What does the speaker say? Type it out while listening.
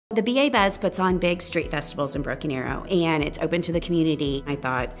The BA Buzz puts on big street festivals in Broken Arrow, and it's open to the community. I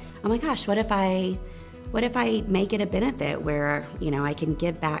thought, oh my gosh, what if I make it a benefit where, I can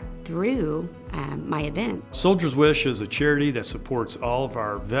give back through my event. Soldier's Wish is a charity that supports all of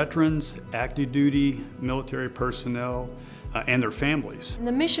our veterans, active duty, military personnel, and their families. And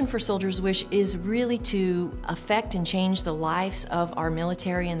the mission for Soldier's Wish is really to affect and change the lives of our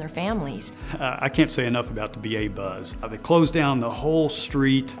military and their families. I can't say enough about the BA Buzz. They closed down the whole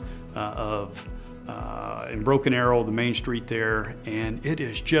street in Broken Arrow, the main street there, and it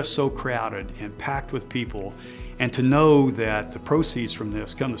is just so crowded and packed with people. And to know that the proceeds from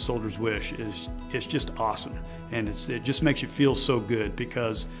this come to Soldier's Wish is just awesome. And it just makes you feel so good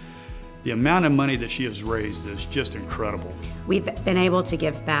because the amount of money that she has raised is just incredible. We've been able to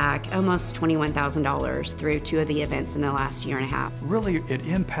give back almost $21,000 through 2 of the events in the last year and a half. Really, it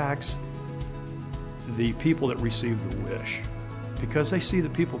impacts the people that receive the wish because they see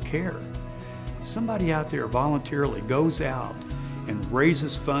that people care. Somebody out there voluntarily goes out and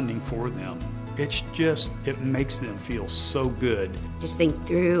raises funding for them. It makes them feel so good. Just think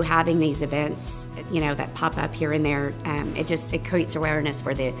through having these events, that pop up here and there. It creates awareness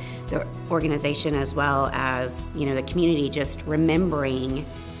for the organization as well as, the community, just remembering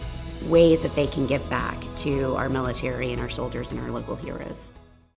ways that they can give back to our military and our soldiers and our local heroes.